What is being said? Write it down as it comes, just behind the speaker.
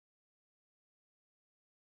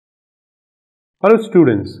Hello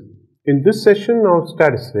students, in this session of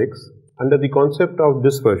statistics under the concept of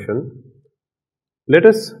dispersion, let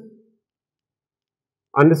us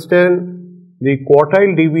understand the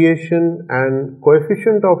quartile deviation and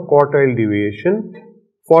coefficient of quartile deviation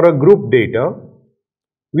for a group data.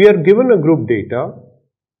 We are given a group data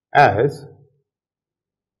as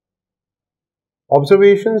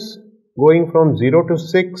observations going from 0 to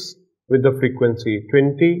 6 with the frequency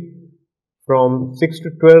 20, from 6 to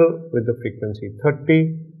 12 with the frequency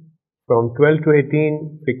 30, from 12 to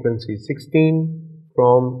 18 frequency 16,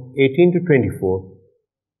 from 18 to 24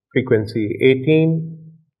 frequency 18,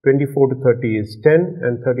 24 to 30 is 10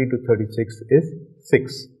 and 30 to 36 is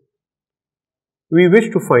 6. We wish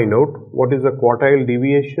to find out what is the quartile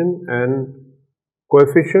deviation and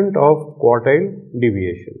coefficient of quartile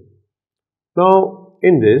deviation. Now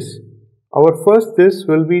in this, our first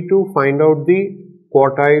will be to find out the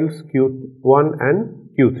quartiles Q1 and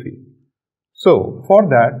Q3. So for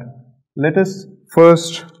that, let us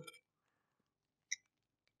first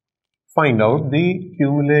find out the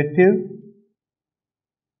cumulative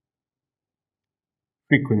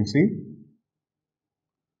frequency,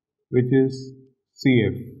 which is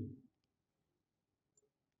CF.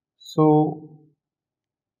 So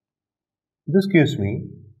this gives me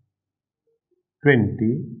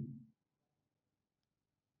 20,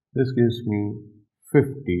 this gives me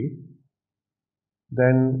 50,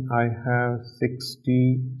 then I have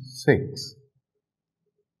 66,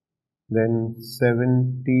 then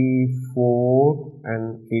 74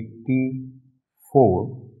 and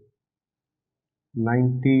 84,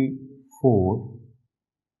 94,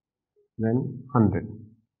 then 100.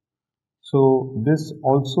 So this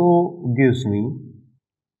also gives me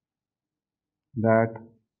that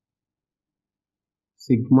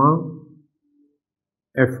sigma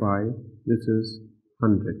Fi, this is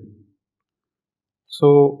 100.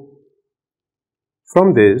 So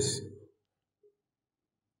from this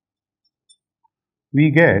we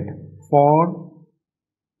get for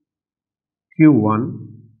Q1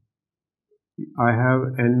 I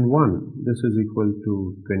have N1, this is equal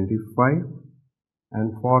to 25,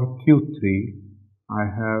 and for Q3 I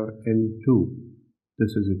have N2,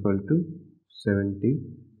 this is equal to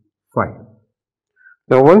 75.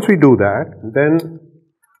 Now once we do that, then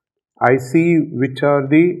I see which are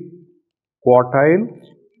the quartile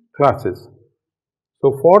classes.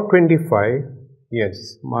 So for 25,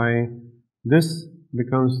 yes, this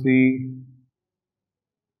becomes the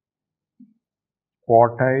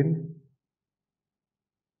quartile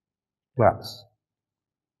class.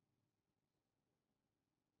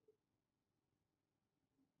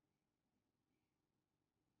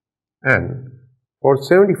 And for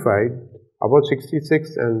 75, about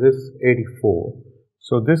 66 and this 84.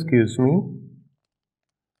 So this gives me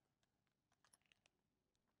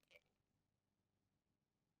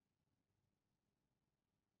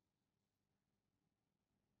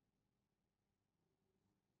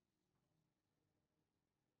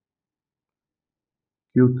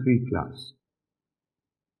Q3 class.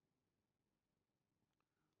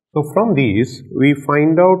 So from these we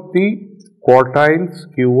find out the quartiles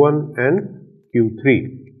Q1 and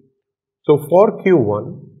Q3. So for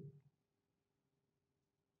Q1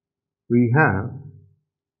 we have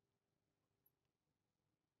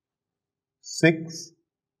 6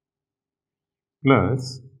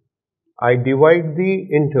 plus, I divide the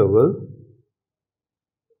interval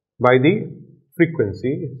by the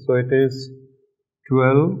frequency, so it is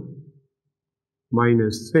 12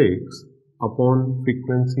 minus 6 upon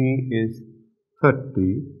frequency is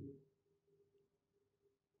 30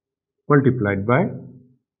 multiplied by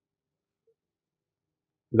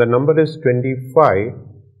the number is 25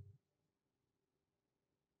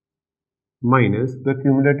 minus the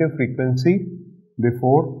cumulative frequency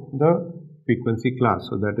before the frequency class,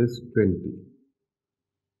 so that is 20.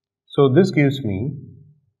 So this gives me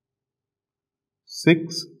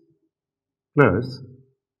 6 plus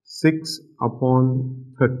 6 upon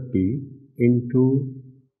 30 into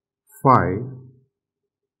 5,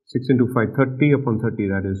 6 into 5, 30 upon 30,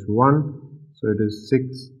 that is 1, so it is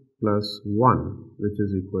 6 plus 1, which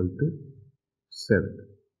is equal to 7.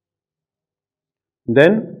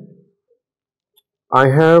 Then I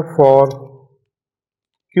have for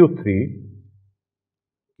Q3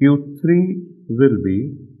 will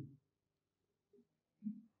be,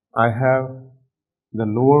 I have the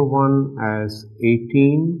lower one as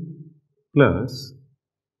 18 plus,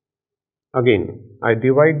 again I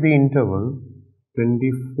divide the interval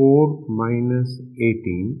 24 minus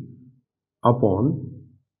 18 upon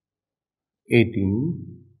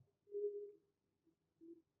 18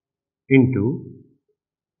 into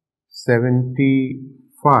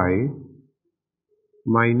 75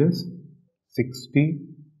 minus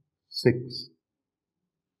 66.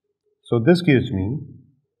 So this gives me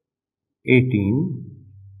 18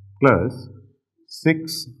 plus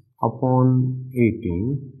 6 upon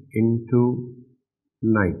 18 into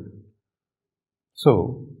 9.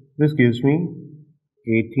 So this gives me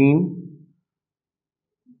 18,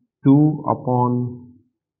 2 upon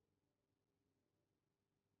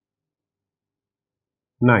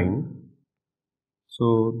 9.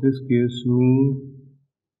 So this gives me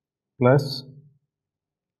plus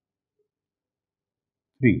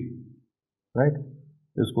 3, right?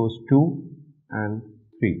 This goes 2 and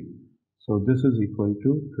 3. So this is equal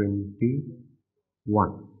to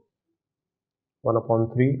 21. 1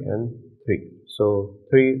 upon 3 and 3. So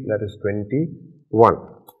 3, that is 21.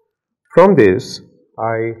 From this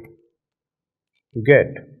I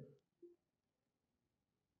get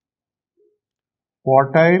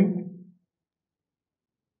quartile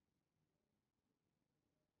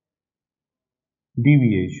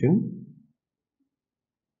deviation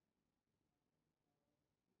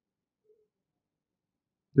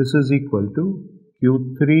this is equal to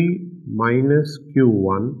Q3 minus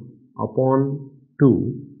Q1 upon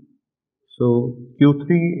 2. So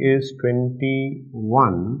Q3 is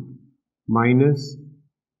 21 minus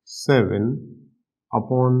 7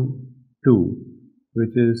 upon 2,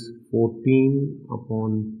 which is 14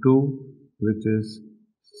 upon 2, which is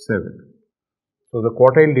 7. So the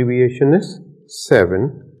quartile deviation is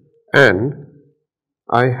 7, and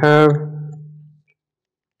I have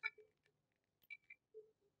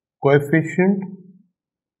coefficient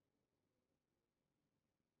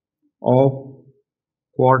of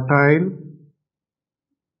quartile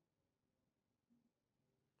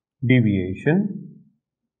deviation.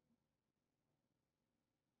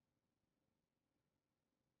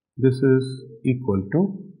 This is equal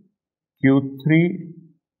to Q3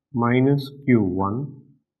 minus Q1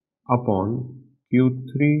 upon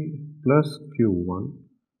Q3 plus Q1,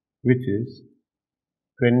 which is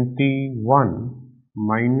 21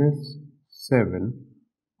 minus 7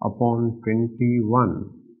 upon 21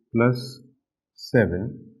 plus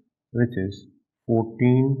 7, which is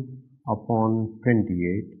 14 upon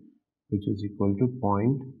 28, which is equal to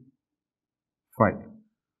 0.5.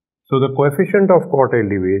 So the coefficient of quartile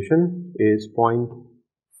deviation is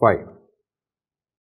 0.5.